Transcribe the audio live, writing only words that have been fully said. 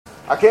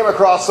I came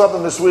across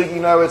something this week.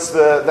 You know, it's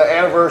the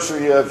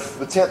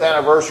 10th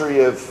anniversary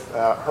of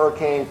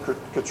Hurricane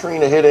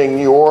Katrina hitting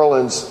New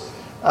Orleans.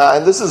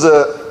 And this is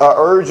a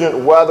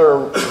urgent weather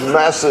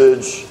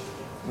message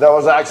that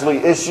was actually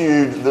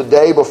issued the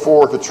day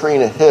before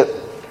Katrina hit.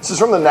 This is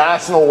from the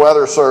National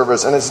Weather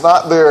Service, and it's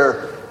not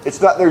their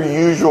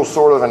usual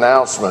sort of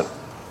announcement.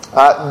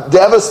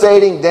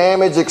 Devastating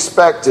damage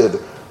expected.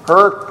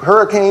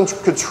 Hurricane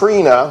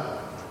Katrina,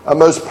 a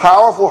most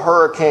powerful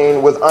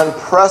hurricane with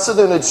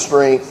unprecedented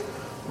strength,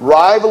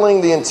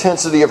 rivaling the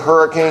intensity of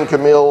Hurricane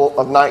Camille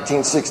of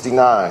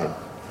 1969.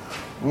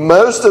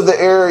 Most of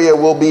the area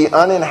will be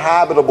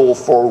uninhabitable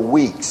for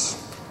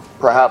weeks,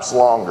 perhaps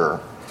longer.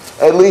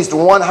 At least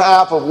one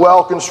half of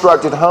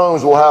well-constructed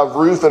homes will have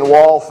roof and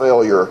wall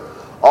failure.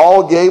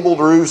 All gabled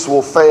roofs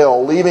will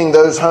fail, leaving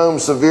those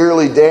homes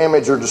severely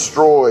damaged or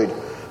destroyed.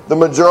 The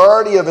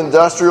majority of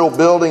industrial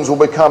buildings will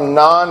become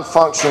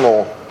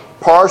non-functional.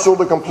 Partial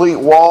to complete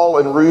wall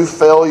and roof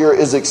failure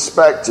is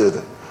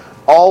expected.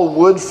 All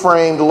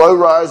wood-framed,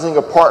 low-rising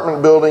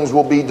apartment buildings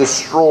will be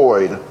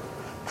destroyed.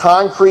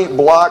 Concrete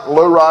block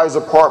low-rise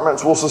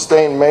apartments will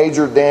sustain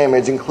major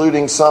damage,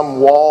 including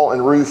some wall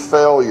and roof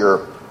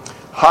failure.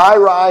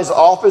 High-rise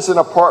office and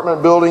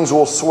apartment buildings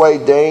will sway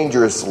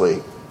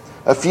dangerously,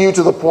 a few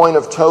to the point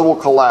of total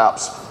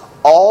collapse.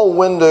 All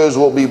windows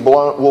will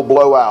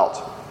blow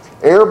out.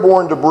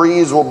 Airborne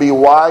debris will be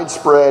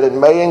widespread and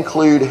may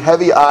include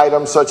heavy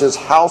items such as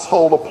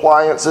household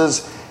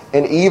appliances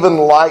and even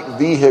light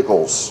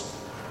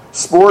vehicles.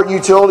 Sport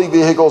utility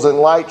vehicles and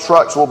light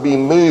trucks will be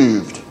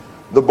moved.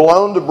 The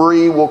blown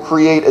debris will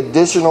create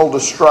additional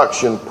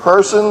destruction.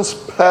 Persons,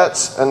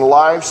 pets, and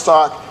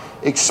livestock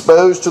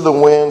exposed to the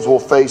winds will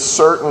face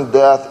certain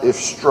death if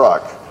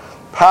struck.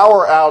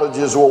 Power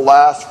outages will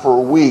last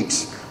for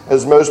weeks,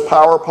 as most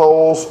power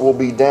poles will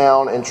be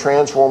down and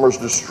transformers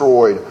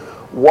destroyed.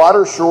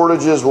 Water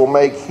shortages will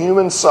make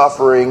human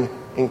suffering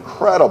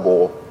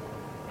incredible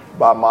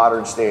by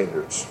modern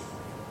standards.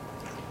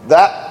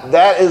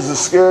 That is the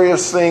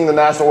scariest thing the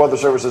National Weather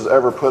Service has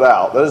ever put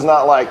out. That is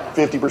not like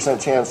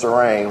 50% chance of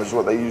rain, which is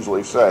what they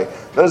usually say.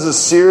 That is a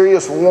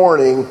serious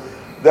warning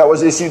that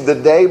was issued the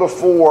day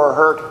before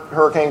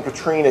Hurricane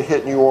Katrina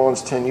hit New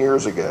Orleans 10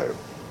 years ago.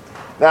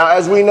 Now,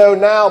 as we know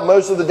now,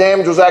 most of the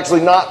damage was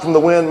actually not from the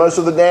wind. Most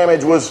of the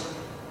damage was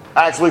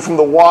actually from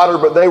the water,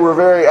 but they were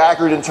very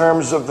accurate in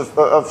terms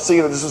of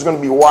seeing that this is going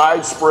to be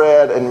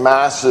widespread and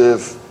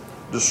massive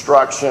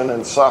destruction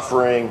and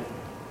suffering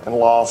and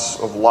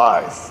loss of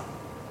life.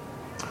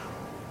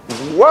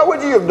 What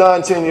would you have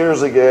done 10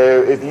 years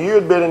ago if you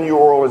had been in New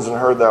Orleans and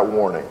heard that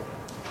warning?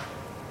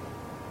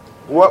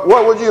 What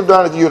would you have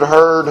done if you had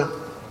heard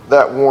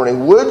that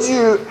warning? Would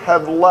you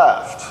have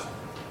left?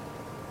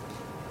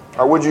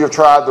 Or would you have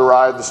tried to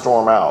ride the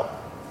storm out?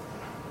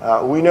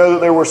 We know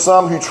that there were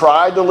some who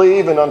tried to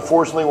leave and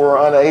unfortunately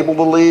were unable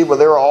to leave, but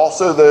there were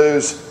also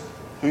those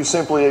who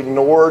simply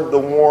ignored the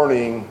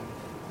warning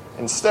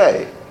and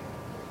stayed.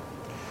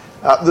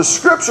 The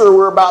scripture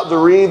we're about to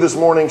read this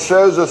morning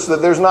shows us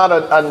that there's not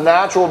a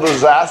natural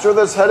disaster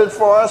that's headed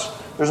for us.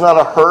 There's not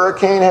a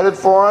hurricane headed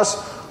for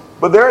us.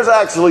 But there's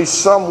actually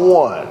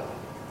someone,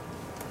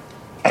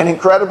 an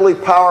incredibly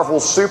powerful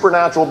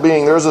supernatural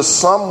being. There's a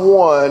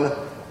someone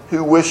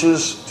who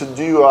wishes to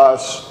do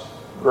us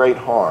great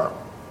harm.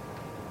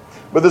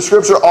 But the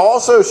scripture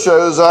also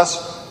shows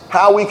us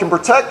how we can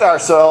protect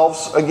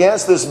ourselves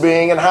against this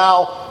being and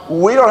how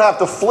we don't have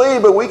to flee,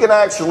 but we can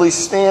actually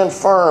stand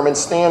firm and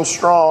stand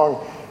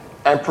strong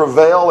and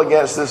prevail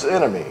against this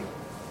enemy.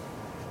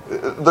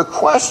 The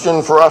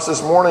question for us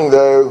this morning,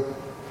 though,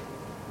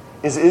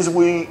 is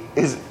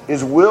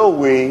will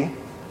we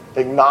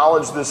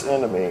acknowledge this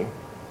enemy,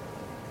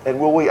 and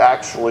will we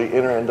actually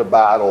enter into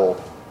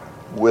battle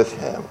with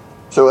him?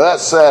 So with that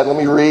said, let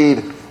me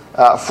read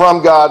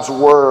from God's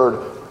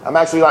Word. I'm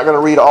actually not going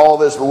to read all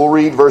this, but we'll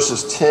read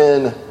verses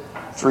 10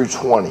 through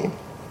 20.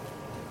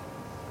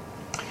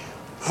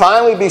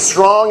 Finally, be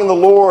strong in the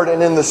Lord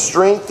and in the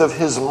strength of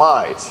his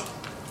might.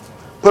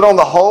 Put on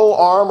the whole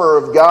armor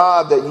of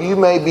God that you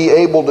may be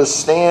able to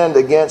stand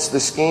against the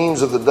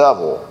schemes of the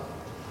devil.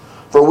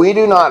 For we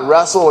do not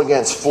wrestle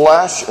against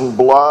flesh and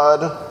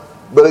blood,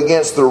 but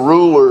against the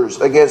rulers,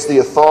 against the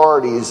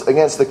authorities,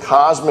 against the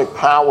cosmic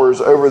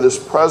powers over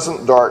this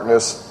present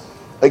darkness,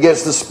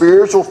 against the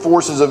spiritual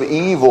forces of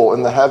evil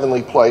in the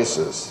heavenly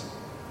places.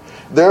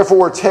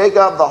 Therefore, take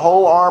up the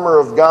whole armor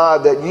of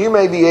God that you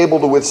may be able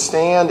to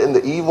withstand in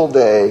the evil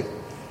day,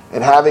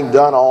 and having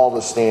done all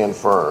to stand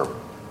firm.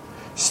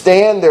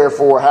 Stand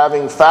therefore,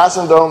 having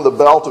fastened on the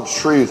belt of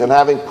truth, and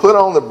having put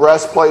on the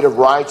breastplate of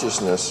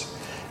righteousness,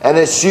 and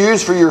as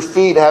shoes for your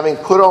feet, having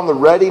put on the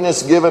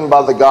readiness given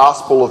by the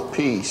gospel of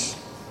peace.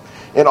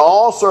 In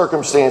all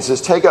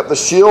circumstances, take up the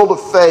shield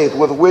of faith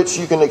with which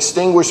you can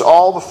extinguish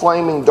all the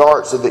flaming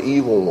darts of the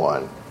evil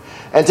one.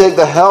 And take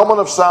the helmet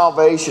of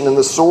salvation and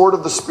the sword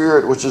of the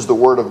Spirit, which is the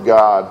word of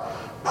God,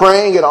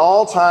 praying at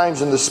all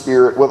times in the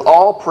Spirit with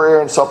all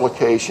prayer and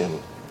supplication.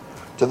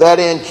 To that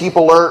end, keep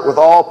alert with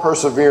all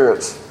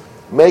perseverance,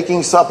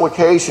 making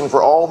supplication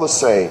for all the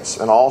saints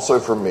and also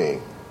for me,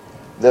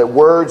 that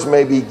words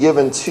may be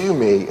given to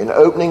me in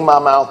opening my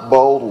mouth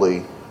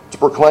boldly to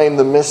proclaim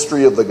the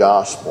mystery of the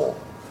gospel,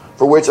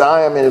 for which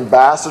I am an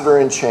ambassador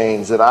in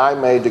chains, that I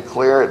may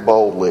declare it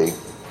boldly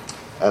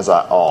as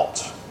I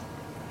ought.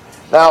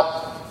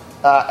 Now,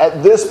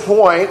 at this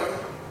point,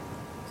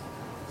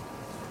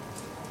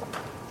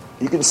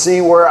 you can see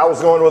where I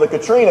was going with the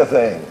Katrina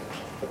thing.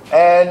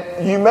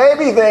 And you may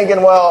be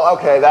thinking, well,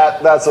 okay,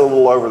 that's a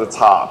little over the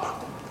top.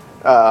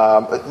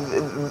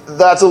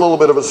 That's a little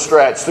bit of a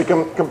stretch to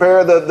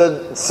compare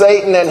the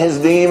Satan and his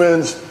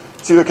demons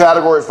to a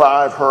Category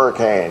 5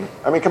 hurricane.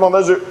 I mean, come on,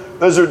 those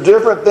are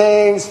different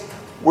things.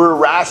 We're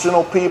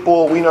rational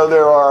people. We know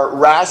there are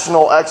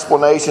rational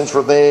explanations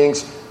for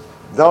things.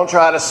 Don't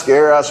try to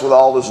scare us with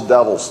all this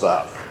devil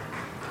stuff.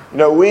 You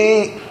know,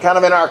 we kind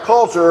of in our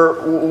culture,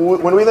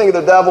 when we think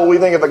of the devil, we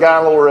think of a guy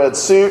in a little red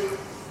suit.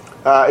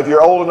 If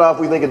you're old enough,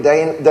 we think of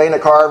Dana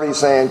Carvey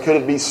saying, could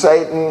it be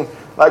Satan?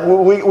 Like,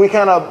 we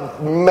kind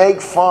of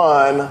make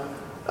fun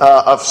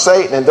of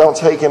Satan and don't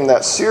take him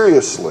that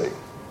seriously.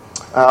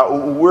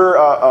 We're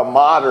a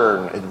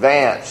modern,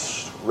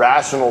 advanced,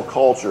 rational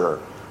culture,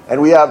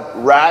 and we have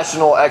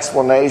rational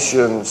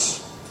explanations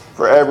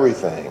for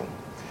everything.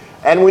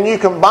 And when you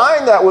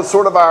combine that with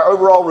sort of our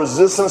overall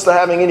resistance to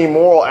having any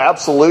moral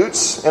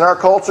absolutes in our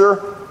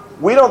culture,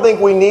 we don't think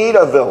we need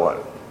a villain.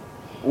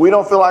 We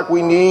don't feel like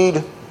we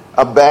need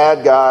a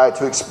bad guy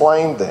to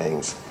explain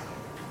things.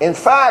 In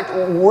fact,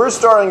 we're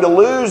starting to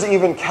lose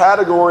even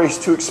categories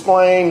to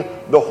explain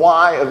the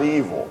why of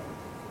evil.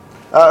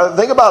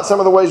 Think about some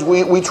of the ways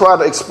we try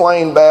to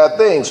explain bad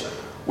things.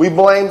 We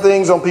blame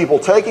things on people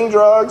taking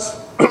drugs.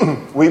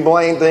 We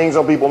blame things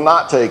on people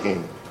not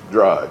taking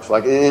drugs.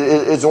 Like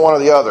it's one or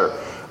the other.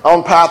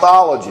 On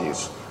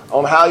pathologies,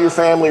 on how your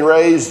family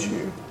raised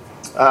you,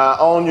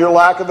 on your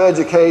lack of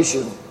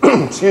education,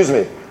 excuse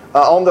me,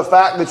 on the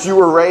fact that you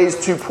were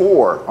raised too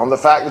poor, on the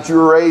fact that you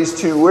were raised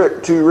too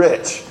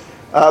rich.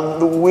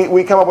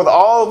 We come up with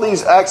all of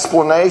these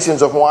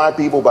explanations of why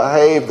people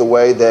behave the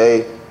way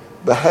they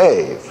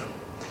behave.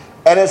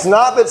 And it's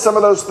not that some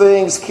of those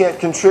things can't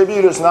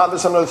contribute. It's not that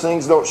some of those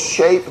things don't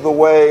shape the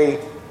way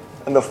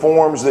and the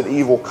forms that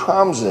evil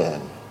comes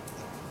in.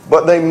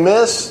 But they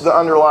miss the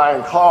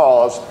underlying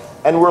cause,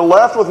 and we're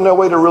left with no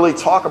way to really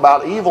talk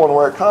about evil and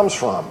where it comes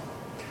from.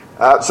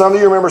 Some of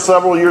you remember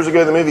several years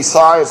ago the movie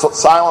Silence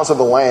of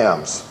the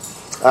Lambs.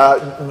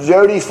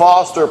 Jodie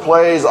Foster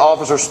plays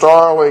Officer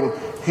Starling,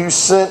 who's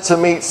sent to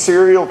meet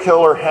serial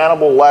killer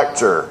Hannibal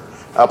Lecter,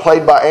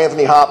 played by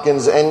Anthony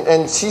Hopkins.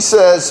 And she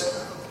says,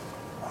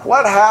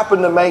 what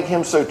happened to make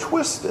him so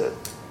twisted?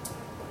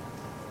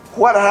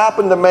 What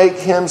happened to make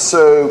him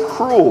so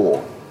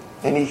cruel?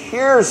 And he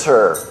hears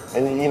her,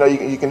 and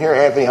you can hear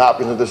Anthony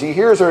Hopkins with this. He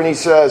hears her and he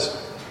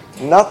says,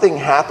 nothing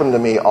happened to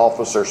me,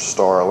 Officer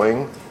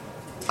Starling.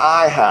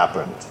 I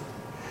happened.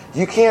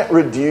 You can't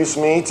reduce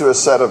me to a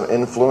set of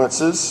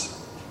influences.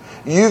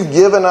 You've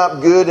given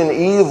up good and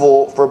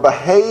evil for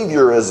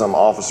behaviorism,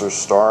 Officer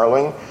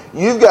Starling.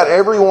 You've got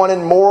everyone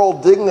in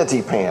moral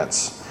dignity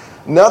pants.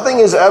 Nothing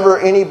is ever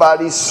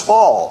anybody's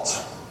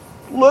fault.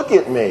 Look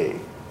at me.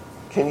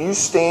 Can you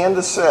stand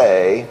to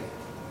say,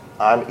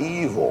 I'm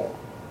evil?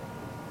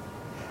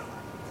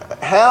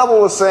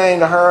 Hannibal is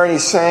saying to her, and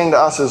he's saying to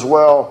us as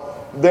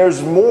well,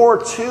 there's more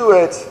to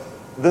it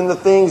than the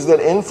things that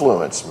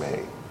influence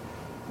me.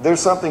 There's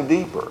something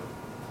deeper.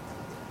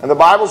 And the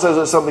Bible says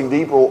that something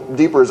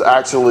deeper is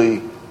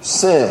actually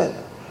sin.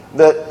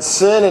 That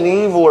sin and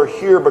evil are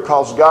here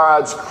because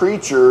God's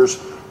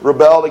creatures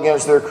rebelled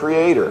against their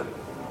Creator.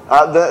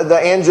 The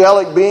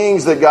angelic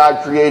beings that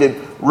God created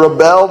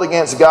rebelled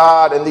against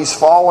God, and these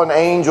fallen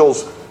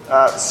angels,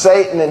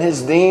 Satan and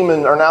his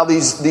demon, are now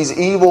these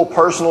evil,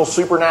 personal,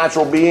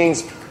 supernatural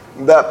beings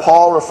that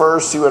Paul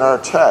refers to in our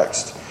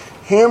text.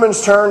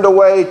 Humans turned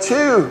away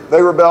too.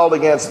 They rebelled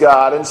against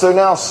God. And so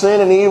now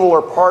sin and evil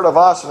are part of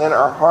us and in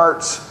our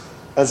hearts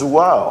as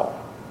well.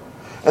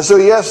 And so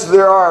yes,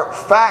 there are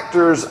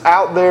factors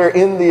out there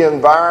in the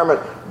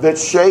environment that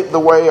shape the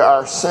way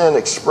our sin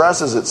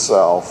expresses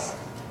itself.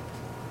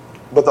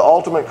 But the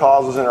ultimate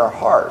cause is in our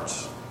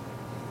hearts.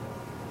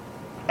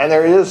 And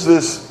there is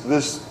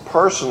this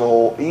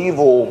personal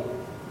evil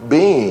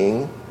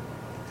being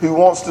who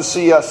wants to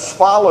see us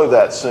follow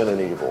that sin and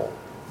evil.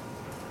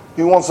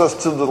 He wants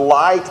us to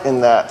delight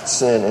in that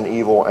sin and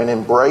evil and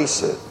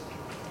embrace it.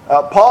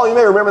 Paul, you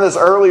may remember this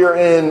earlier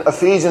in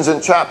Ephesians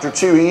in chapter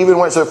 2. He even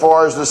went so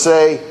far as to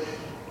say,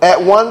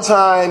 at one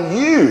time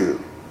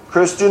you,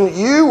 Christian,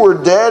 you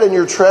were dead in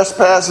your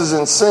trespasses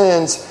and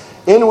sins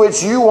in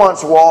which you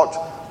once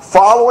walked,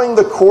 following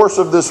the course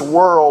of this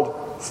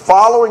world,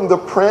 following the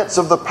prince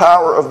of the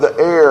power of the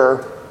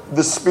air,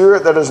 the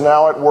spirit that is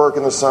now at work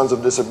in the sons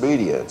of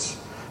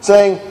disobedience.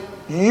 Saying,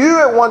 you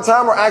at one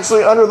time were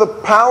actually under the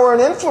power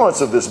and influence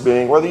of this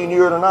being, whether you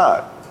knew it or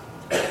not.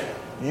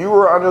 You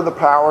were under the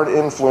power and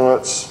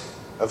influence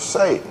of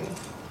Satan.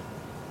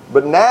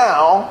 But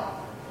now,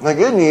 the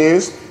good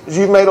news is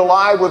you've made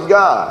alive with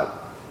God.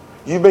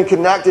 You've been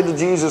connected to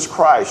Jesus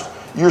Christ.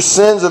 Your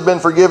sins have been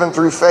forgiven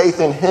through faith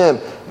in Him.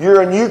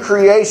 You're a new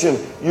creation.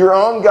 You're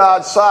on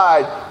God's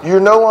side. You're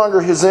no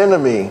longer His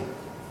enemy.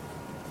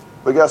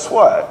 But guess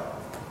what?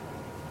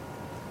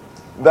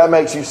 That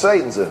makes you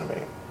Satan's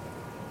enemy.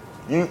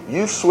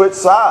 You switch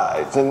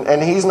sides,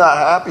 and He's not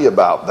happy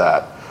about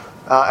that.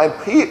 And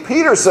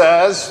Peter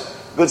says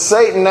that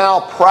Satan now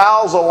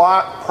prowls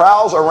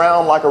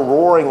around like a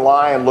roaring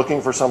lion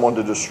looking for someone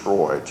to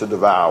destroy, to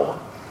devour.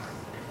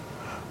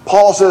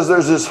 Paul says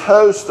there's this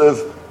host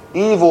of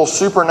evil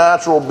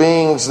supernatural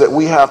beings that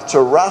we have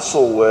to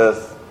wrestle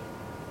with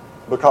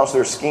because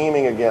they're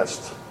scheming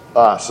against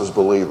us as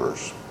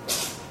believers.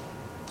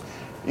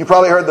 You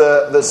probably heard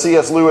the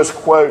C.S. Lewis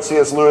quote.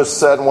 C.S. Lewis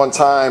said one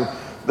time,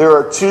 there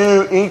are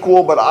two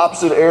equal but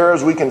opposite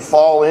errors we can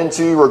fall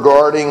into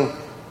regarding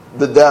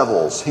the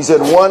devils. He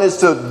said one is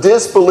to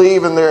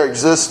disbelieve in their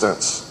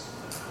existence.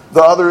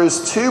 The other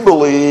is to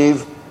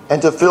believe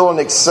and to feel an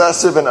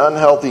excessive and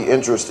unhealthy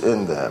interest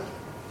in them.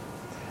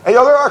 And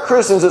there are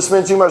Christians that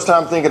spend too much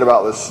time thinking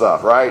about this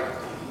stuff, right?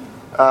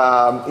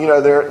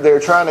 They're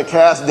trying to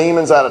cast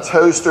demons out of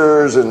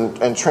toasters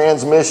and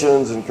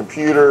transmissions and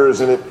computers,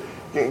 and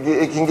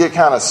it can get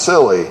kind of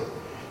silly.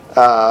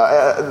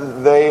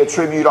 They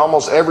attribute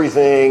almost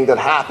everything that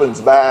happens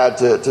bad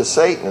to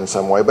Satan in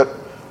some way. But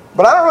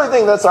I don't really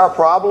think that's our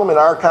problem in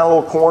our kind of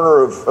little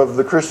corner of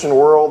the Christian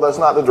world. That's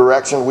not the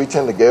direction we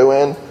tend to go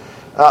in.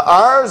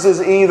 Ours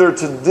is either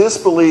to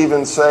disbelieve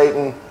in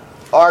Satan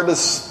or to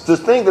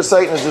think that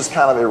Satan is just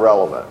kind of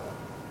irrelevant.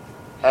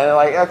 And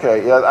like,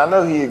 okay, yeah, I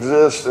know he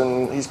exists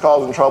and he's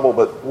causing trouble,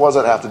 but what does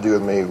that have to do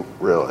with me,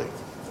 really?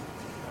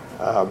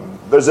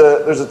 There's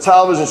a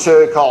television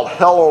show called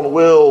Hell on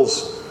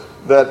Wheels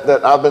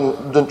that I've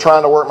been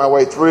trying to work my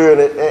way through.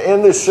 And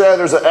in this show,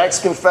 there's an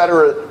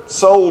ex-Confederate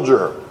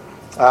soldier,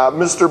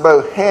 Mr.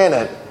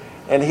 Bohannon,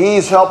 and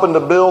he's helping to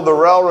build the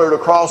railroad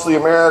across the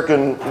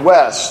American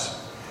West.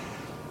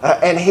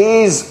 And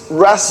he's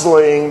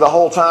wrestling the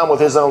whole time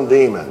with his own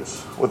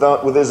demons,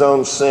 with his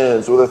own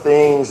sins, with the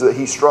things that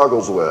he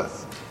struggles with.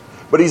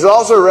 But he's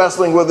also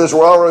wrestling with this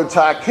railroad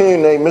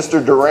tycoon named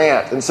Mr.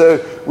 Durant. And so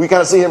we kind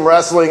of see him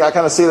wrestling. I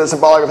kind of see that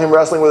symbolic of him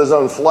wrestling with his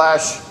own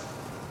flesh,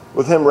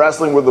 with him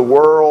wrestling with the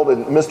world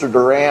and Mr.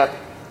 Durant.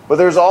 But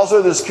there's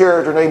also this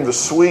character named the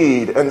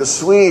Swede. And the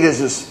Swede is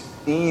just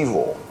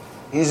evil.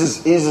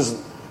 He's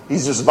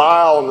just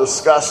vile and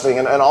disgusting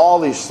and all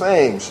these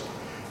things.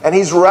 And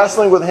he's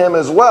wrestling with him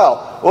as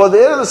well. Well, at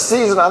the end of the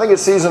season, I think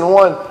it's season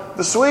 1,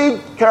 the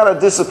Swede kind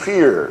of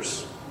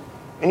disappears.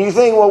 And you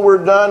think, well,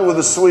 we're done with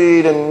the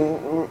Swede,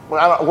 and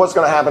what's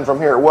going to happen from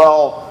here?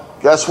 Well,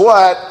 guess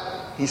what?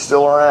 He's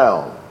still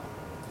around.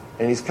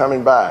 And he's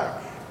coming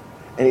back.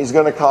 And he's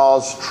going to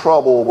cause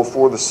trouble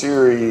before the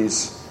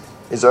series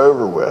is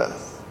over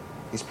with.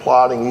 He's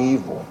plotting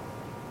evil.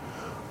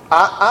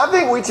 I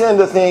think we tend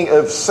to think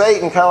of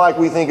Satan kind of like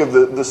we think of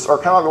or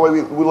kind of like the way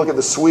we look at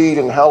the Swede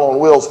in Hell on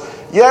Wheels.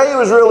 Yeah, he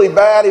was really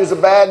bad. He was a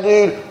bad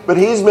dude, but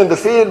he's been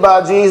defeated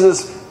by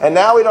Jesus, and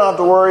now we don't have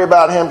to worry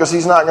about him because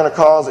he's not going to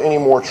cause any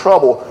more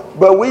trouble.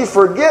 But we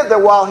forget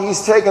that while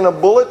he's taken a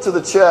bullet to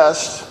the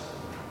chest,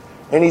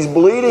 and he's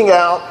bleeding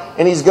out,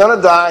 and he's going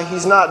to die,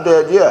 he's not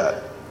dead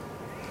yet.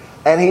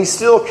 And he's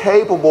still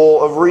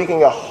capable of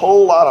wreaking a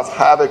whole lot of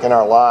havoc in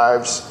our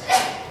lives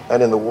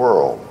and in the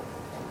world.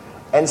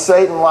 And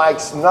Satan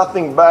likes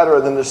nothing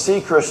better than to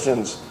see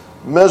Christians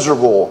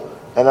miserable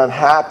and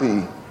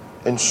unhappy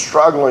and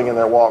struggling in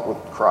their walk with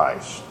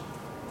Christ.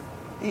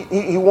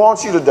 He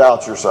wants you to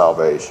doubt your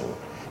salvation.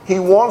 He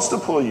wants to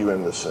pull you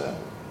into sin.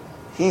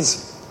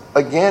 He's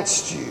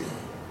against you.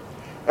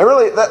 And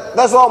really,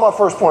 that's all my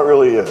first point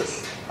really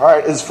is. All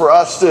right, is for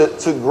us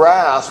to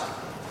grasp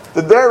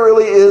that there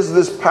really is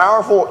this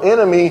powerful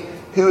enemy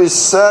who is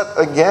set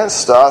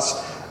against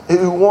us,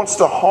 who wants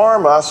to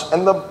harm us,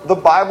 and the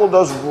Bible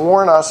does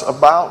warn us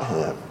about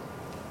him.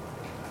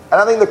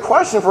 And I think the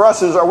question for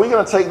us is, are we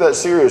going to take that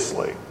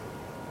seriously?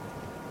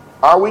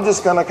 Are we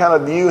just going to kind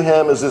of view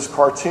him as this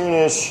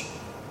cartoonish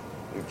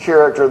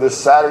character, this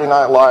Saturday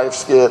Night Live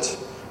skit,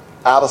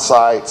 out of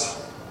sight,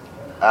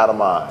 out of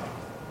mind?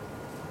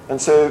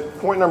 And so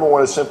point number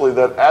 1 is simply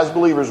that as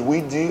believers, we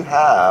do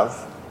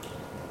have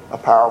a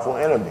powerful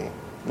enemy.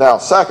 Now,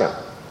 second,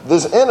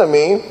 this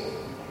enemy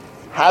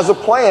has a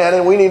plan,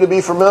 and we need to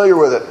be familiar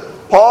with it.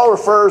 Paul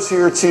refers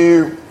here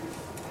to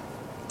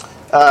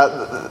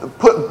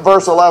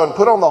verse 11,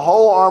 put on the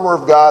whole armor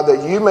of God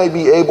that you may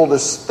be able to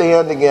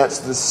stand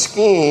against the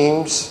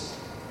schemes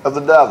of the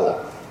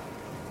devil.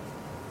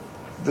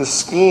 The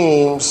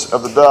schemes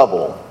of the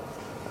devil.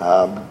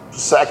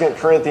 2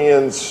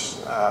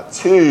 Corinthians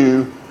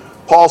 2,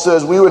 Paul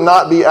says, we would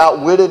not be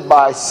outwitted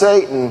by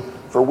Satan,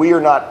 for we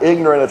are not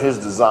ignorant of his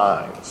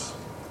designs.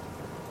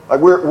 Like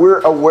we're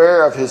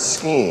aware of his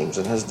schemes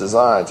and his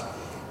designs.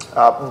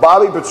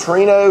 Bobby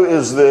Petrino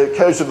is the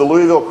coach of the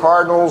Louisville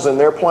Cardinals, and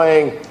they're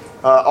playing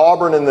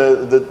Auburn in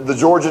the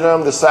Georgia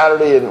Dome this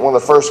Saturday in one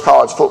of the first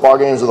college football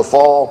games of the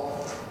fall.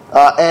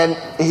 And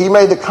he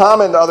made the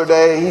comment the other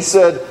day, he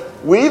said,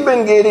 we've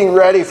been getting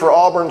ready for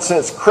Auburn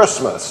since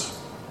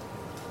Christmas.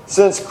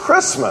 Since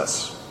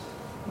Christmas.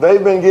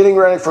 They've been getting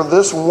ready for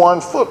this one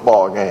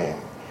football game.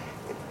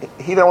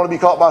 He don't want to be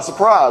caught by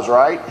surprise,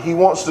 right? He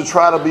wants to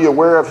try to be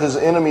aware of his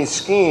enemy's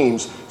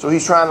schemes, so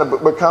he's trying to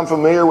become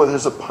familiar with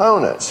his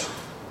opponents.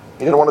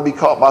 He didn't want to be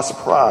caught by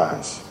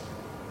surprise.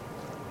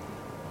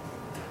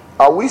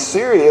 Are we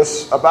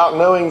serious about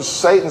knowing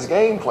Satan's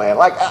game plan?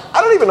 Like,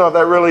 I don't even know if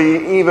that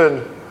really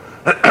even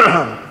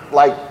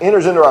like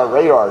enters into our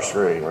radar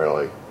screen,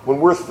 really. When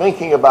we're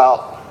thinking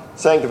about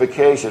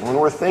sanctification, when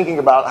we're thinking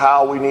about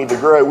how we need to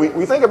grow,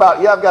 we think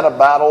about, I've got to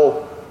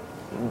battle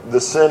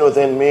the sin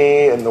within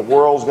me and the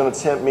world's going to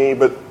tempt me,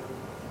 but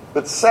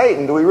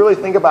Satan, do we really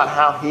think about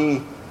how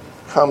he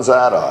comes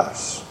at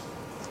us?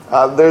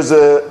 There's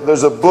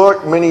a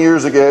book many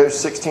years ago,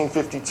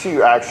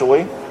 1652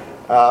 actually,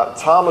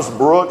 Thomas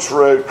Brooks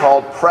wrote,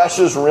 called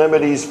Precious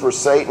Remedies for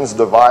Satan's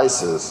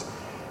Devices.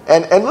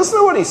 And listen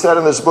to what he said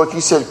in this book.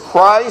 He said,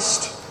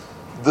 Christ,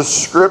 the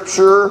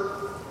Scripture,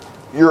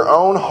 your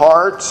own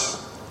heart,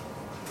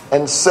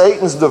 and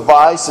Satan's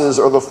devices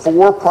are the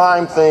four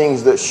prime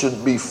things that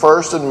should be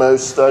first and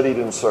most studied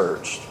and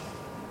searched.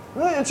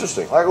 Really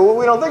interesting. Like, well,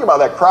 we don't think about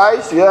that.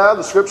 Christ, yeah.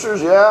 The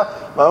Scriptures, yeah.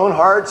 My own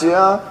hearts,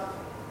 yeah.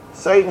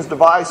 Satan's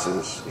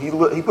devices,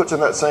 he puts in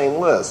that same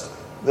list.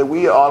 That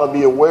we ought to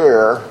be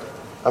aware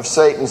of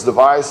Satan's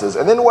devices.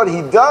 And then what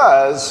he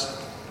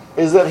does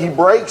is that he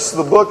breaks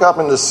the book up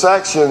into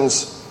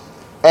sections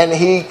and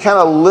he kind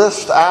of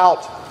lists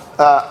out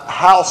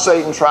how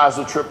Satan tries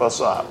to trip us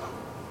up.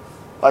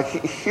 Like,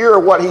 here are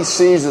what he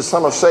sees as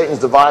some of Satan's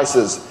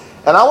devices.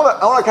 And I want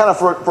to kind of,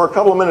 for a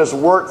couple of minutes,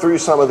 work through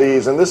some of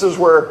these. And this is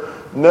where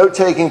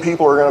note-taking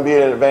people are going to be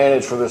at an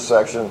advantage for this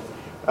section.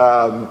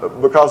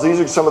 Because these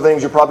are some of the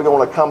things you're probably going to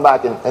want to come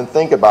back and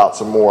think about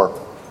some more.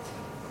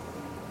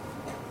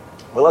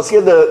 Well, let's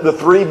get the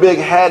three big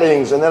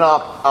headings, and then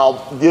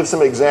I'll give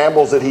some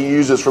examples that he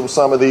uses from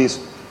some of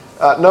these.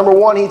 Number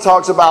one, he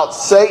talks about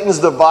Satan's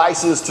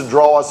devices to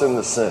draw us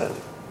into sin.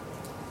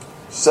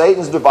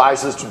 Satan's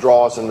devices to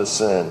draw us into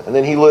sin. And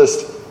then he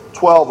lists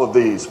 12 of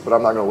these, but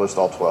I'm not going to list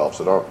all 12,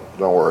 so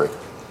don't worry.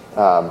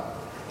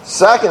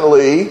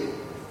 Secondly,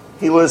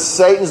 he lists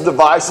Satan's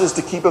devices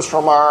to keep us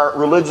from our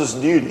religious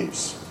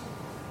duties.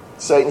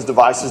 Satan's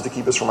devices to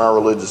keep us from our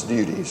religious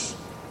duties.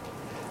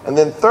 And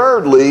then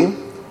thirdly,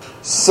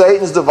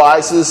 Satan's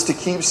devices to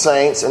keep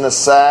saints in a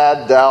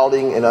sad,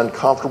 doubting, and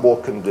uncomfortable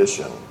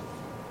condition.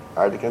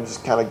 All right, to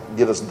just kind of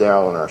get us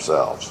down on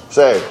ourselves.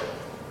 So,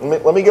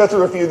 let me go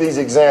through a few of these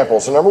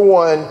examples. So number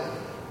one,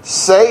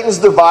 Satan's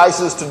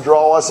devices to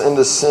draw us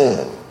into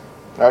sin.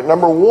 All right,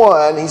 number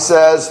one, he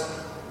says,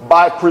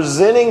 by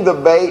presenting the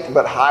bait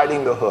but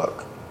hiding the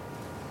hook.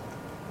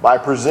 By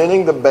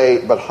presenting the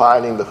bait but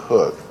hiding the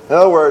hook. In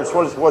other words,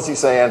 what's he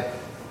saying?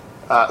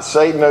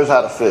 Satan knows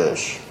how to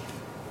fish.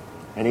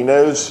 And he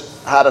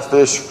knows how to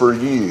fish for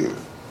you.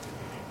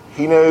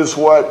 He knows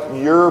what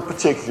your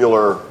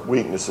particular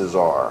weaknesses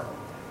are.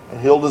 And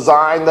he'll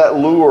design that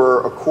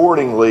lure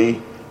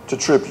accordingly to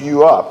trip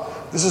you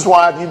up. This is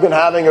why if you've been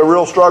having a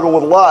real struggle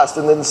with lust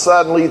and then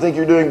suddenly you think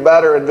you're doing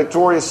better and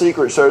Victoria's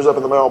Secret shows up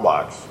in the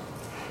mailbox.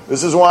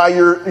 This is why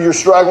you're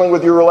struggling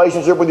with your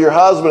relationship with your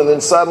husband and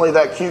then suddenly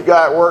that cute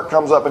guy at work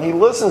comes up and he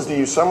listens to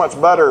you so much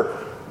better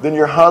than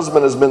your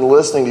husband has been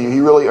listening to you.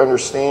 He really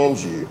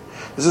understands you.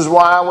 This is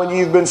why when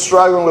you've been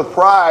struggling with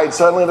pride,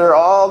 suddenly there are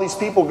all these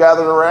people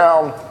gathered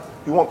around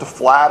who want to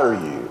flatter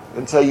you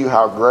and tell you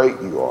how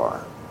great you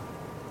are.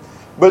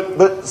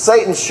 But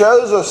Satan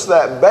shows us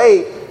that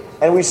bait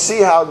and we see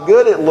how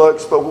good it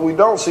looks, but what we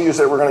don't see is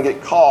that we're going to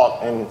get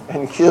caught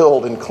and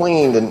killed and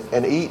cleaned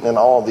and eaten and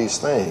all of these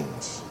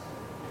things.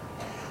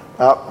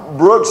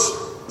 Brooks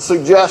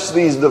suggests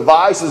these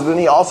devices, but then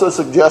he also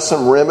suggests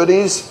some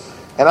remedies.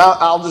 And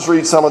I'll just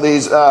read some of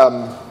these.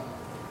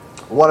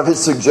 One of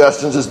his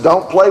suggestions is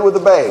don't play with the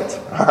bait.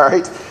 All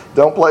right?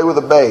 Don't play with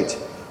the bait.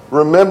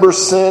 Remember,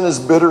 sin is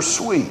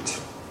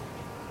bittersweet.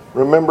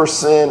 Remember,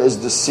 sin is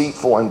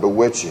deceitful and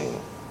bewitching.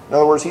 In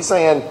other words, he's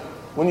saying,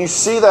 when you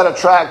see that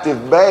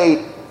attractive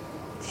bait,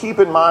 keep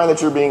in mind that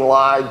you're being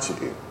lied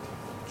to.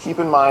 Keep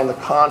in mind the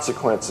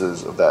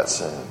consequences of that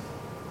sin.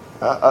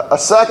 A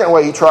second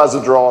way he tries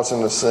to draw us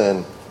into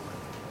sin,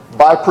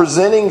 by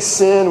presenting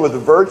sin with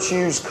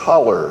virtue's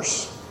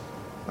colors.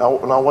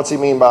 Now what's he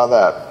mean by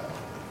that?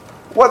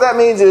 What that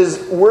means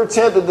is we're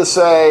tempted to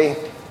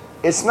say,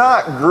 it's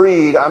not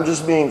greed, I'm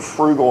just being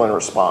frugal and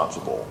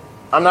responsible.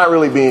 I'm not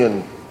really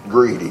being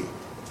greedy.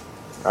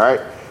 All right?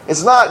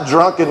 It's not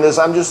drunkenness,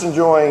 I'm just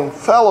enjoying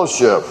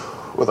fellowship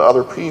with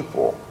other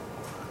people.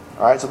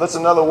 All right? So that's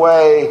another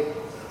way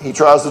he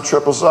tries to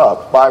trip us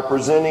up, by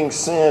presenting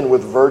sin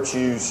with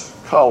virtue's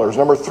colors.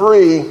 Number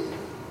three,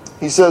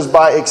 he says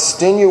by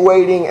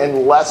extenuating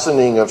and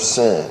lessening of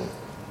sin.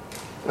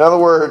 In other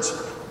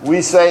words,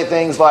 we say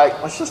things like,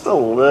 it's just a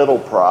little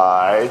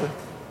pride.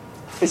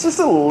 It's just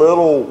a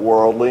little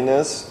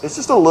worldliness. It's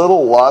just a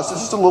little lust.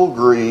 It's just a little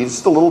greed. It's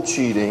just a little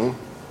cheating.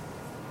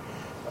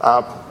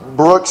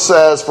 Brooks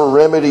says, for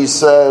remedies,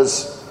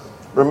 says,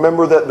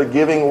 remember that the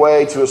giving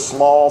way to a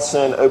small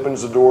sin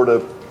opens the door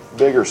to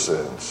bigger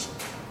sins.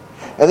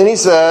 And then he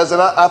says,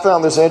 and I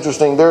found this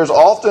interesting, there's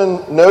often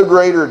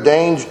greater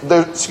danger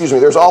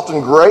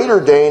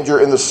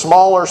in the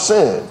smaller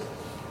sin.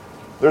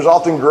 There's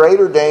often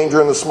greater danger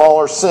in the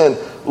smaller sin.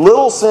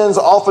 Little sins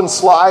often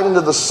slide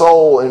into the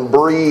soul and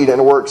breed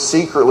and work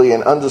secretly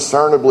and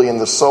undiscernibly in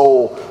the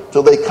soul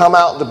till they come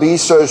out to be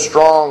so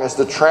strong as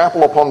to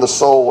trample upon the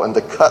soul and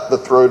to cut the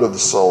throat of the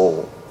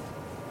soul.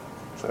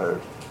 So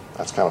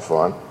that's kind of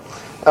fun.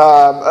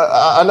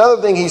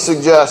 Another thing he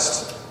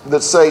suggests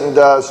that Satan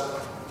does,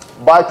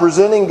 by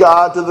presenting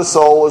God to the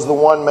soul as the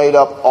one made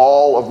up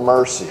all of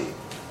mercy.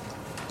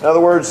 In other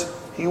words,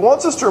 he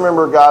wants us to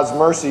remember God's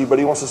mercy, but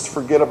he wants us to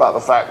forget about the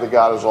fact that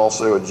God is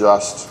also a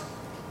just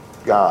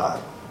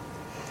God.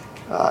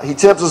 He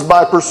tempts us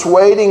by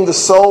persuading the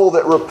soul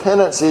that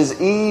repentance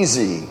is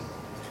easy,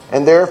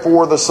 and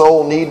therefore the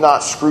soul need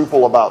not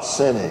scruple about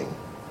sinning.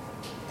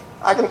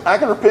 I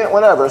can repent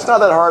whenever. It's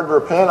not that hard to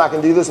repent. I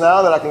can do this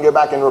now, then I can go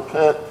back and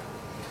repent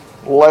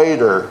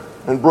later.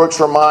 And Brooks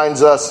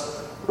reminds us,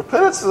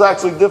 repentance is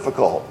actually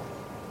difficult.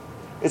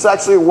 It's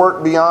actually a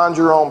work beyond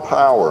your own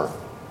power.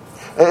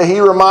 And he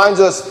reminds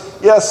us,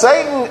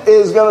 Satan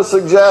is going to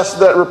suggest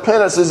that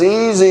repentance is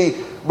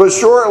easy, but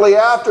shortly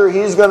after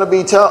he's going to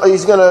be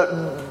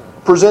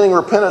presenting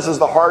repentance as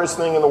the hardest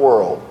thing in the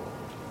world.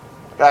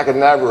 I could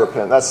never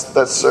repent.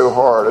 That's so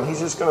hard. And he's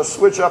just going to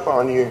switch up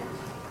on you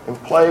and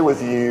play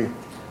with you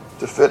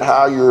to fit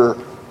how you're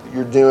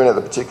doing at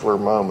the particular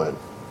moment.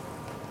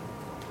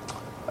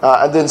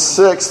 And then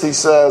sixth, he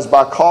says,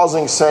 by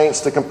causing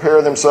saints to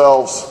compare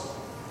themselves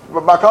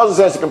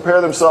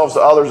to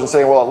others and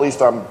saying, well, at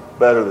least I'm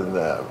better than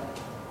them.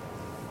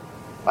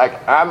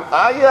 Like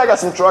I got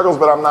some struggles,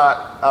 but I'm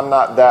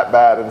not that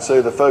bad, and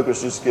so the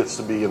focus just gets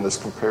to be in this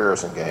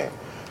comparison game.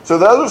 So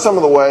those are some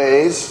of the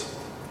ways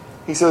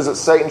he says that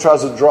Satan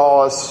tries to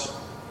draw us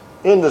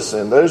into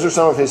sin. Those are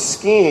some of his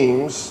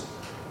schemes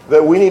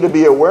that we need to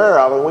be aware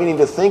of, and we need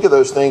to think of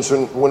those things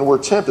when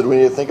we're tempted. We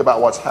need to think about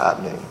what's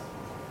happening.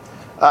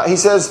 He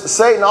says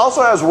Satan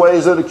also has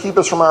ways to keep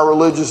us from our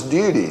religious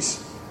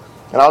duties.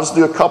 And I'll just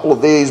do a couple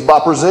of these. By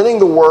presenting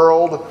the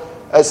world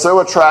as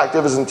so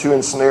attractive as to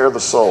ensnare the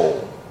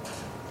soul.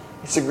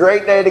 It's a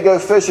great day to go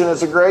fishing.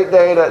 It's a great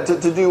day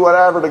to do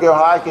whatever, to go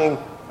hiking.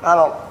 I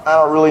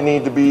don't really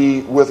need to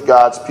be with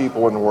God's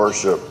people in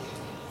worship.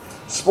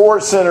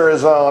 Sports Center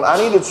is on. I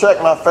need to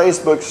check my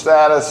Facebook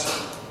status.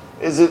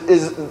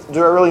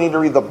 Do I really need to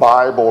read the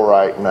Bible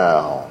right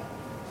now?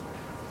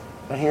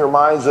 And he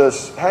reminds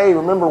us, hey,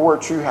 remember where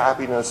true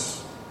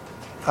happiness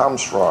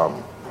comes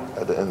from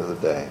at the end of the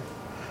day.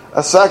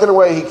 A second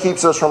way he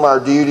keeps us from our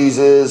duties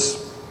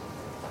is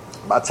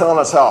by telling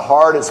us how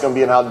hard it's going to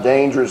be and how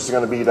dangerous it's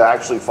going to be to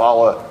actually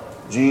follow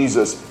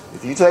Jesus.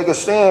 If you take a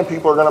stand,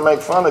 people are going to make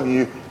fun of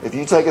you. If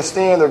you take a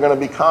stand, there are going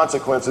to be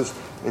consequences.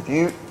 If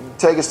you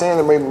take a stand,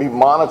 there may be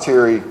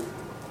monetary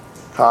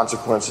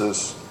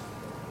consequences.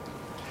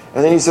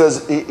 And then he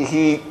says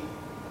he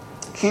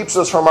keeps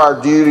us from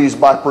our duties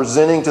by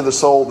presenting to the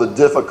soul the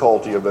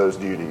difficulty of those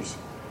duties.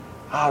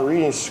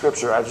 Reading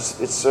Scripture,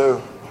 it's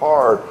so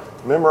hard.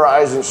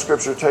 Memorizing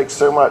Scripture takes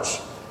so much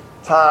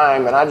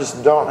time, and I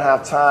just don't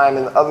have time,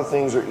 and other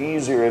things are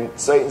easier, and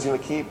Satan's going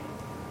to keep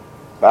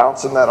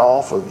bouncing that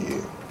off of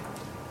you.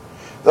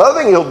 The other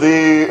thing he'll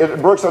do,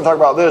 and Brooks don't talk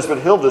about this,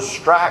 but he'll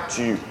distract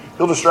you.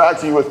 He'll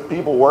distract you with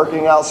people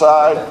working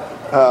outside.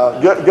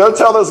 Go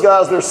tell those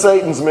guys they're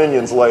Satan's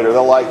minions later.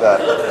 They'll like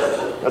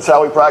that. That's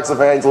how we practice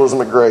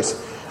evangelism at Grace.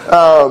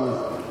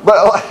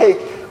 But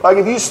like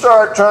if you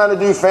start trying to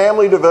do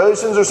family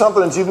devotions or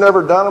something and you've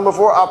never done them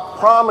before, I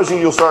promise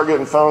you'll start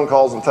getting phone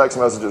calls and text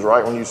messages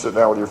right when you sit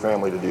down with your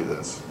family to do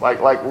this.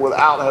 Like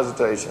without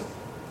hesitation.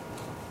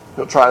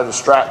 He'll try to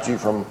distract you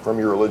from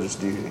your religious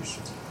duties.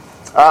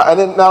 And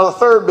then now the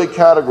third big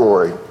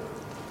category.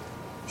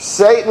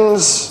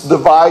 Satan's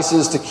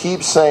devices to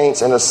keep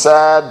saints in a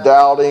sad,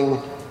 doubting,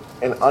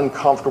 and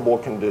uncomfortable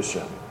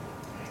condition.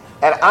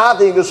 And I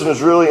think this one is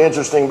really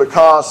interesting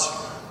because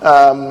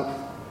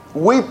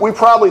we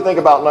probably think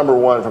about number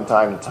one from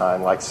time to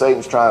time, like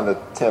Satan's trying to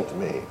tempt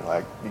me,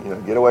 like,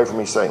 get away from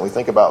me, Satan. We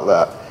think about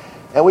that.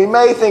 And we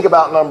may think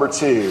about number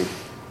two.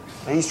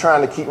 He's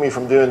trying to keep me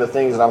from doing the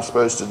things that I'm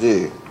supposed to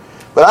do.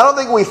 But I don't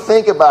think we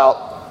think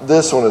about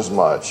this one as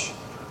much.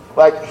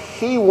 Like,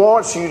 he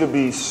wants you to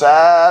be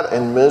sad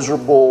and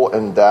miserable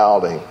and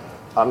doubting.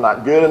 I'm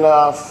not good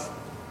enough.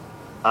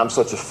 I'm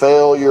such a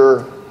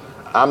failure.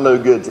 I'm no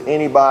good to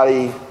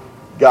anybody.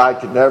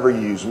 God could never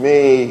use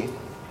me.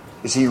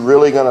 Is he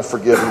really going to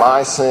forgive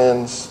my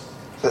sins?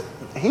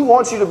 He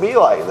wants you to be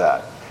like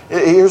that.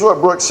 Here's what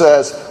Brooks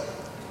says.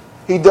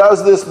 He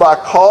does this by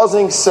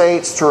causing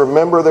saints to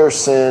remember their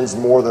sins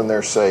more than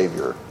their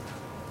Savior.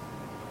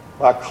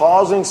 By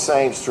causing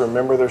saints to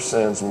remember their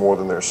sins more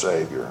than their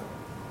Savior.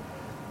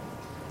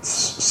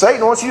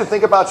 Satan wants you to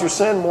think about your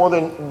sin more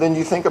than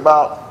you think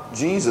about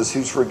Jesus,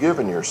 who's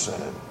forgiven your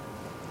sin.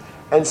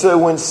 And so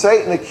when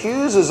Satan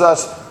accuses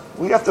us,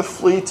 we have to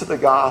flee to the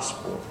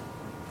gospel.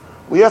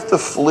 We have to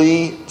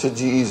flee to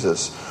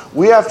Jesus.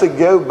 We have to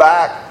go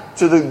back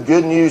to the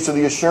good news, to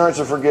the assurance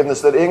of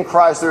forgiveness, that in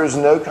Christ there is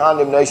no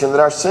condemnation, that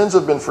our sins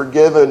have been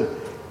forgiven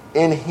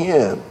in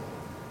Him.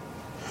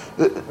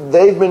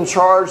 They've been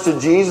charged to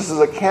Jesus'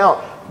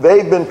 account.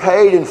 They've been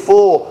paid in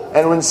full.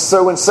 And when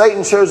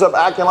Satan shows up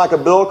acting like a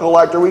bill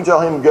collector, we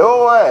tell him,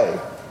 go away.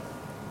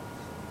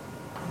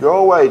 Go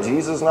away.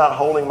 Jesus is not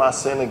holding my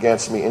sin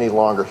against me any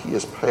longer. He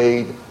has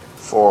paid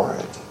for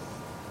it.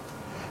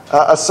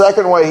 A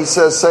second way he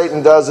says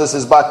Satan does this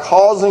is by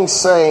causing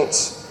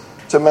saints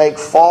to make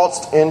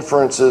false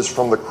inferences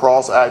from the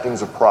cross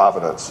actings of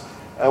providence.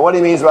 And what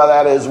he means by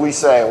that is we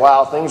say,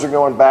 wow, things are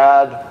going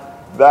bad.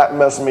 That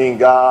must mean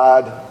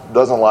God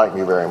doesn't like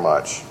me very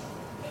much.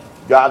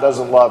 God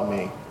doesn't love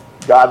me.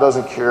 God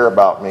doesn't care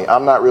about me.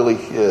 I'm not really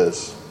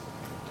His.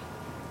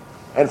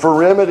 And for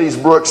remedies,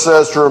 Brooks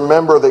says to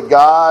remember that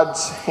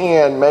God's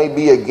hand may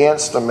be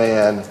against a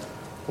man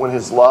when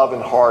his love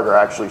and heart are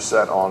actually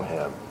set on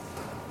him.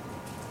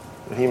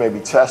 That He may be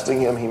testing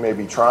him, He may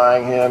be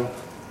trying him,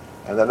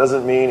 and that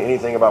doesn't mean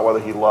anything about whether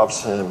He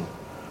loves him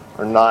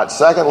or not.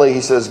 Secondly,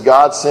 he says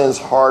God sends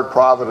hard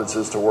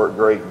providences to work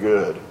great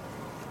good.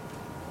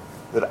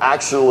 That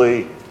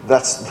actually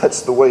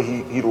that's the way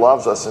He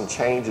loves us and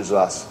changes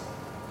us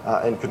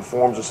and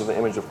conforms us to the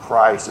image of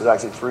Christ. It's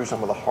actually through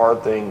some of the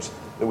hard things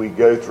that we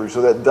go through.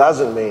 So that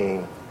doesn't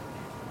mean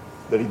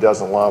that He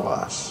doesn't love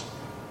us.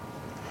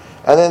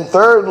 And then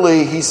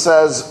thirdly, he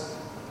says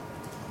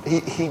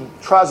he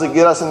tries to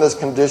get us in this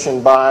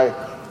condition by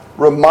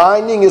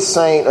reminding a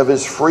saint of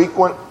his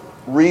frequent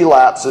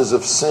relapses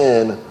of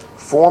sin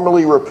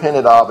formerly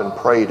repented of and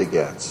prayed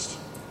against.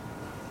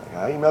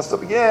 You messed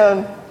up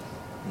again.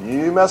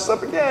 You messed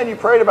up again. You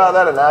prayed about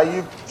that, and now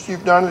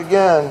you've done it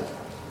again.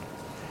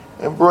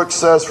 And Brooks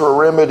says for a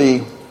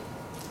remedy,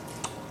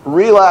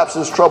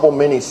 relapses trouble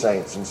many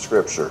saints in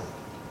Scripture.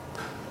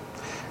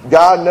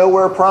 God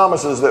nowhere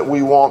promises that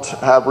we won't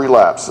have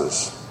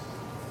relapses.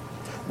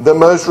 The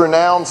most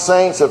renowned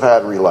saints have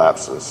had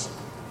relapses.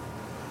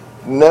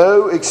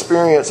 No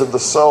experience of the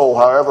soul,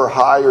 however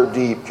high or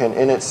deep, can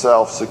in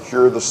itself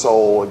secure the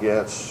soul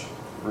against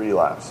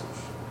relapses.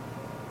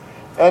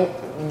 And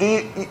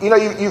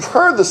you've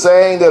heard the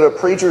saying that a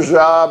preacher's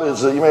job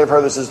is, you may have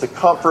heard this, is to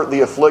comfort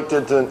the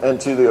afflicted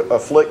and to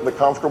afflict the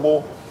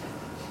comfortable.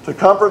 To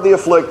comfort the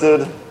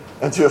afflicted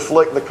and to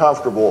afflict the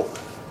comfortable.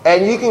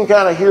 And you can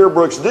kind of hear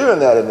Brooks doing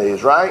that in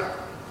these, right?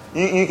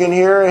 You can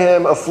hear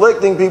him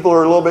afflicting people who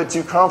are a little bit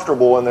too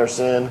comfortable in their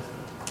sin,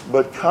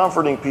 but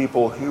comforting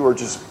people who are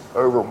just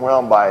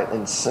overwhelmed by it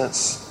and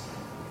sense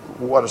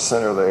what a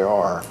sinner they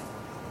are.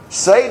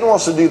 Satan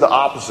wants to do the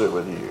opposite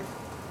with you.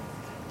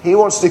 He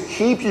wants to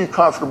keep you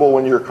comfortable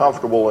when you're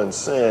comfortable in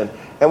sin.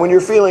 And when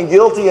you're feeling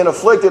guilty and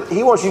afflicted,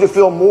 he wants you to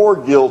feel more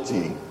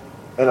guilty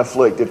and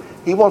afflicted.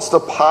 He wants to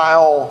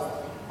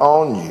pile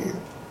on you.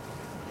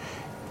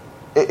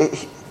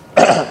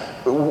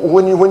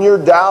 When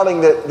you're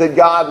doubting that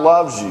God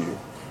loves you,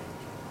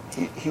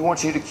 He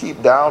wants you to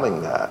keep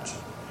doubting that.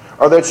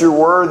 Or that you're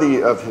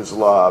worthy of His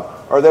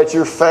love. Or that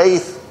your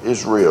faith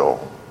is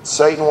real.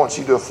 Satan wants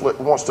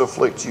to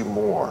afflict you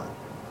more.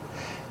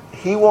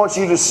 He wants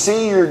you to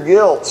see your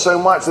guilt so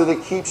much that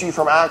it keeps you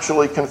from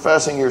actually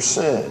confessing your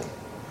sin.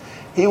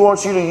 He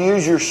wants you to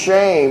use your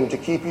shame to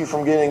keep you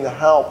from getting the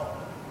help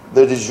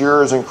that is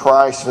yours in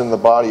Christ and in the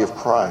body of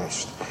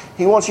Christ.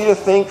 He wants you to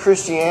think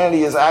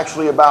Christianity is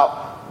actually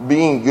about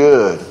being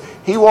good.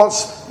 He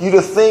wants you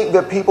to think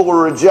that people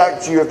will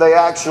reject you if they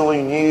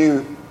actually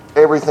knew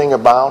everything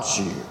about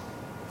you,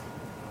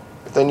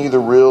 if they knew the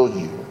real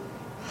you.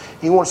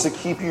 He wants to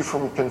keep you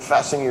from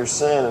confessing your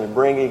sin and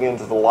bringing it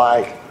into the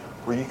light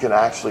where you can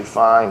actually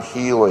find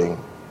healing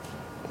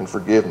and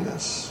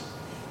forgiveness.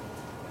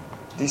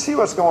 Do you see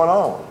what's going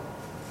on?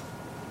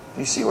 Do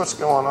you see what's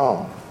going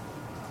on?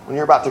 When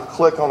you're about to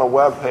click on a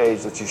web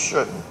page that you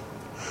shouldn't.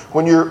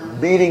 When you're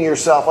beating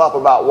yourself up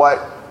about what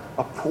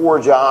a poor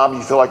job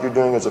you feel like you're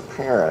doing as a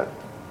parent.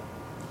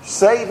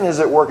 Satan is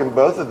at work in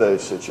both of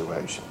those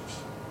situations.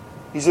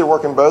 He's at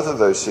work in both of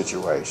those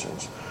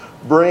situations.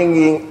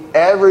 Bringing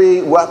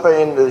every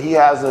weapon that he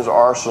has in his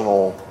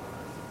arsenal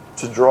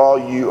to draw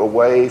you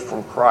away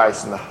from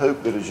Christ and the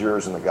hope that is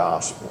yours in the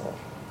gospel.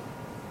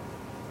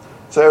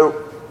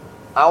 So,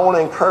 I want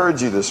to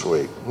encourage you this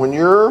week. When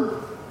you're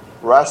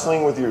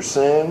wrestling with your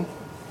sin,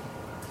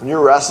 when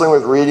you're wrestling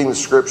with reading the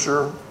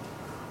Scripture,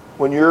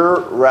 when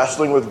you're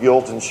wrestling with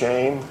guilt and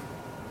shame,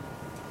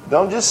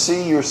 don't just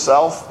see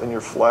yourself and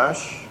your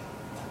flesh.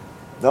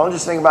 Don't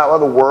just think about why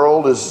the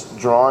world is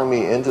drawing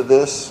me into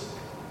this.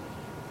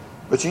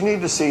 But you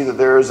need to see that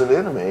there is an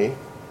enemy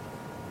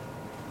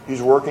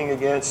who's working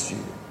against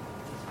you.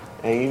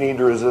 And you need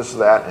to resist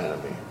that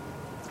enemy.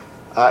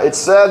 It's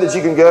said that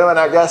you can go, and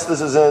I guess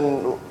this is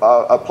in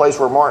a place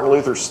where Martin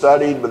Luther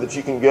studied, but that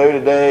you can go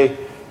today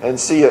and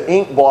see an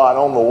ink blot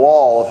on the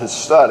wall of his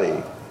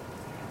study.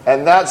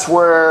 And that's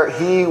where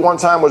he one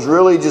time was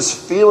really just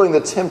feeling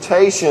the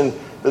temptation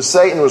that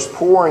Satan was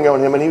pouring on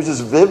him. And he was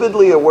just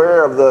vividly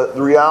aware of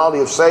the reality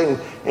of Satan.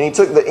 And he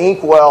took the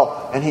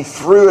inkwell and he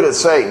threw it at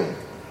Satan.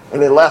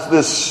 And it left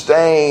this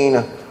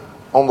stain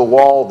on the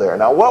wall there.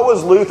 Now, what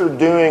was Luther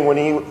doing when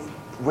he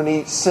when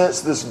he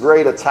sensed this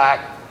great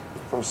attack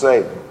from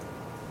Satan,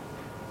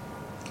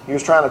 he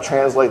was trying to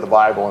translate the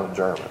Bible into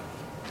German.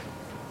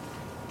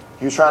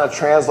 He was trying to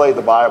translate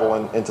the Bible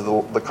into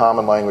the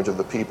common language of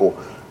the people.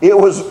 It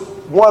was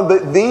one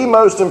of the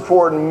most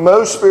important,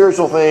 most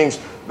spiritual things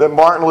that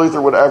Martin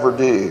Luther would ever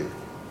do.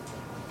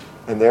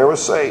 And there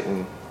was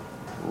Satan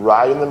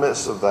right in the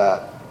midst of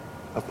that,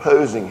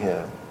 opposing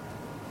him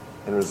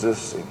and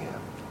resisting him.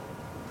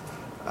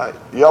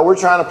 We're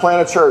trying to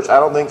plant a church. I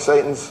don't think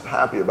Satan's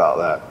happy about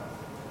that.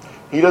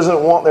 He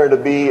doesn't want there to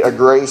be a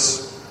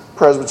Grace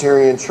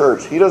Presbyterian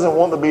church. He doesn't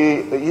want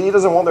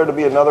there to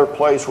be another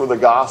place where the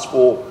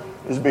gospel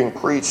is being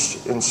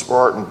preached in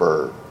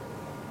Spartanburg.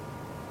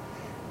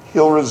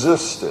 He'll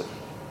resist it.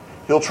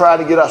 He'll try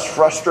to get us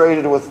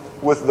frustrated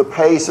with the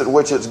pace at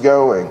which it's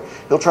going.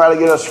 He'll try to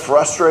get us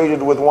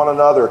frustrated with one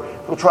another.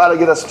 He'll try to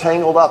get us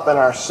tangled up in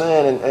our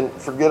sin and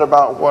forget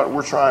about what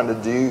we're trying to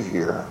do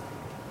here.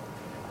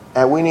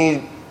 And we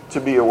need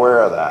to be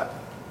aware of that.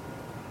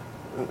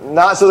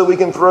 Not so that we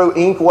can throw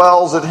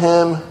inkwells at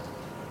him.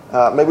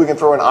 Maybe we can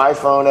throw an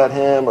iPhone at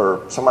him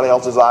or somebody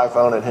else's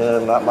iPhone at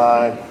him, not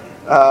mine.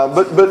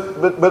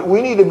 But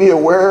we need to be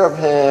aware of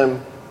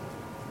him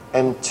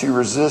and to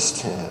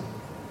resist him.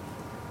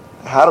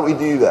 How do we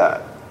do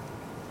that?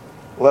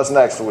 Well, that's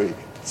next week.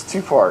 It's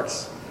 2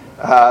 parts.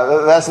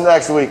 That's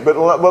next week. But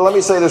let me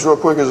say this real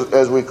quick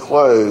as we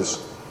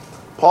close.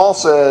 Paul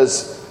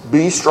says,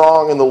 be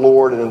strong in the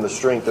Lord and in the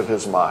strength of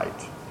his might.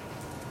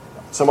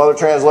 Some other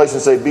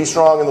translations say, be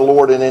strong in the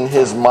Lord and in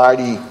his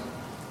mighty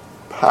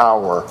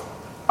power.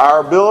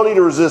 Our ability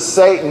to resist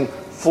Satan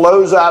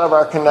flows out of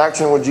our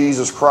connection with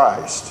Jesus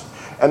Christ.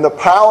 And the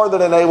power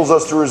that enables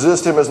us to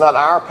resist him is not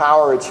our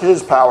power, it's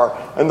his power.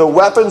 And the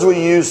weapons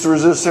we use to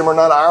resist him are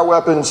not our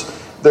weapons,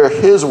 they're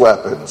his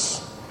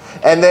weapons.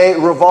 And they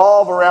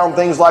revolve around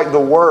things like the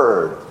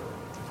Word,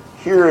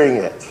 hearing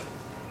it,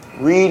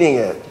 reading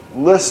it,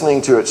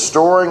 listening to it,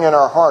 storing in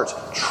our hearts,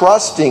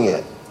 trusting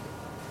it.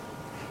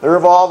 They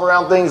revolve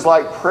around things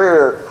like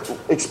prayer,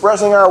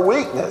 expressing our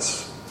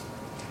weakness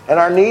and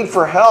our need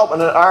for help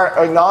and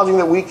our acknowledging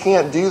that we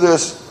can't do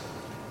this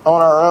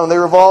on our own. They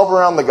revolve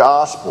around the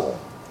gospel.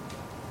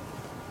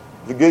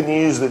 The good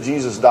news that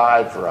Jesus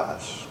died for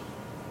us.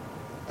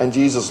 And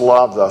Jesus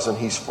loved us and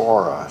he's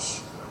for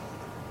us.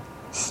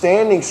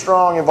 Standing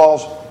strong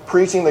involves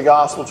preaching the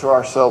gospel to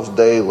ourselves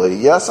daily.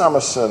 Yes, I'm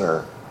a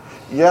sinner.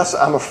 Yes,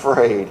 I'm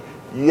afraid.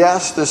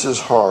 Yes, this is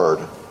hard.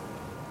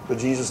 But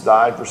Jesus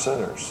died for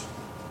sinners.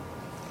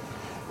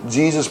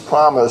 Jesus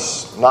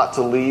promised not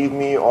to leave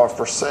me or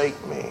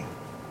forsake me.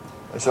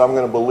 And so I'm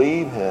going to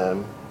believe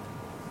him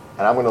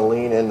and I'm going to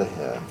lean into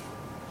him.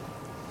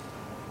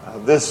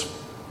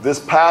 This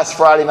past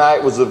Friday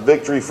night was a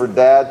victory for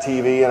Dad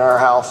TV in our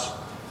house.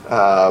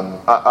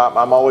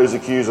 I'm always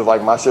accused of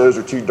my shows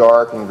are too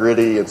dark and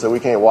gritty and so we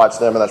can't watch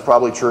them, and that's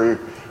probably true.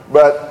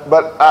 But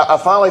I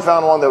finally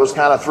found one that was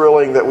kind of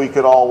thrilling that we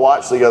could all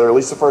watch together, at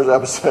least the first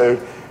episode,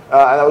 and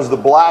that was The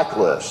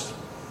Blacklist.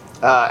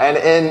 And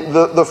in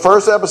the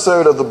first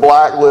episode of The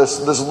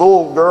Blacklist, this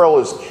little girl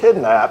is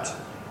kidnapped,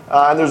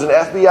 and there's an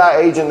FBI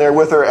agent there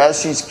with her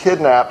as she's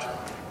kidnapped,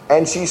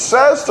 and she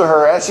says to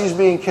her as she's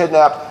being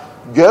kidnapped,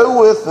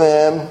 go with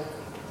them,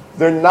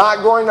 they're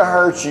not going to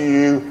hurt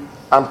you,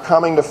 I'm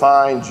coming to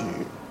find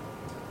you.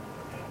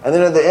 And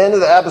then at the end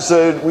of the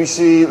episode, we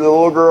see the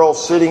little girl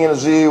sitting in a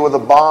zoo with a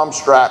bomb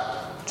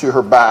strapped to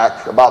her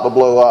back, about to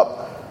blow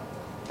up.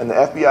 And the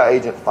FBI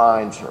agent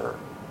finds her.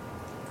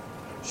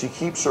 She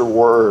keeps her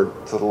word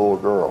to the little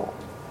girl.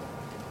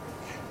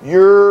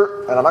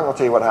 And I'm not going to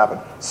tell you what happened.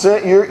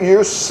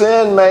 Your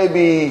sin may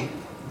be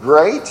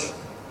great.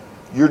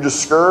 Your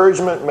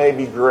discouragement may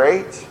be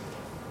great.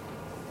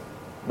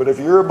 But if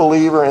you're a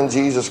believer in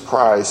Jesus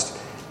Christ,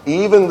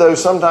 even though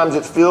sometimes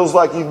it feels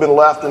like you've been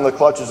left in the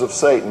clutches of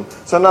Satan,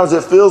 sometimes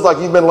it feels like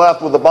you've been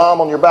left with a bomb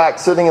on your back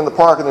sitting in the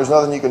park and there's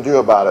nothing you can do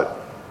about it,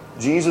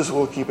 Jesus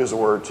will keep his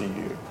word to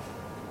you.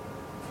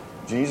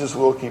 Jesus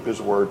will keep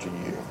his word to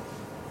you.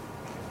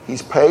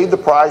 He's paid the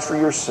price for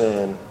your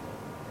sin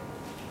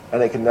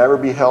and it can never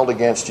be held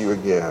against you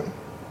again.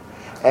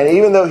 And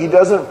even though he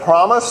doesn't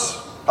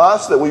promise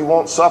us that we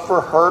won't suffer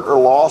hurt or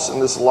loss in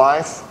this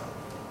life,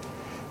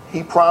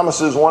 he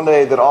promises one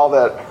day that all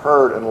that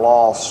hurt and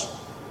loss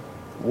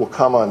will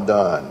come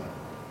undone.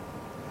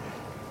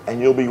 And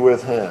you'll be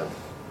with him.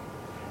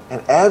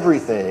 And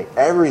everything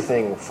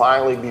will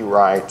finally be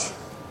right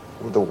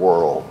with the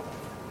world.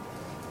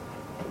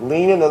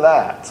 Lean into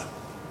that.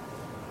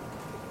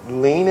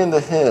 Lean into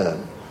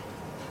him.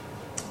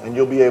 And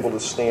you'll be able to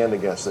stand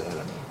against the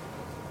enemy.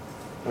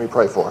 Let me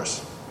pray for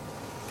us.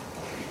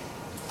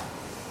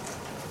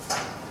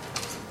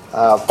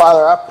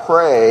 Father, I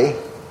pray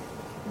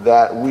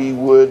that we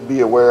would be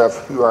aware of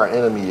who our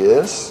enemy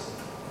is,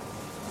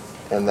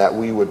 and that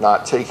we would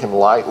not take him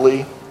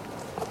lightly,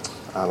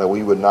 that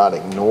we would not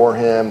ignore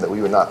him, that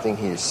we would not think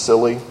he is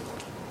silly.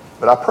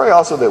 But I pray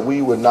also that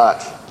we would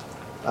not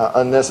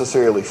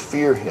unnecessarily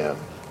fear him,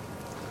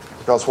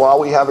 because while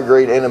we have a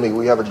great enemy,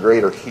 we have a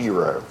greater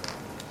hero.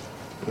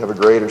 We have a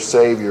greater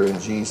Savior in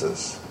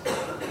Jesus.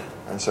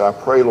 And so I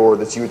pray, Lord,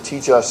 that you would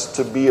teach us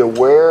to be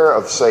aware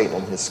of Satan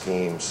and his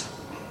schemes,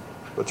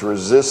 but to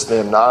resist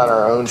them not in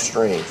our own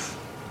strength,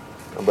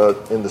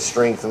 but in the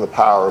strength and the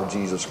power of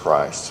Jesus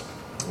Christ.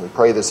 And we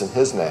pray this in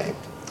his name.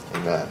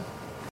 Amen.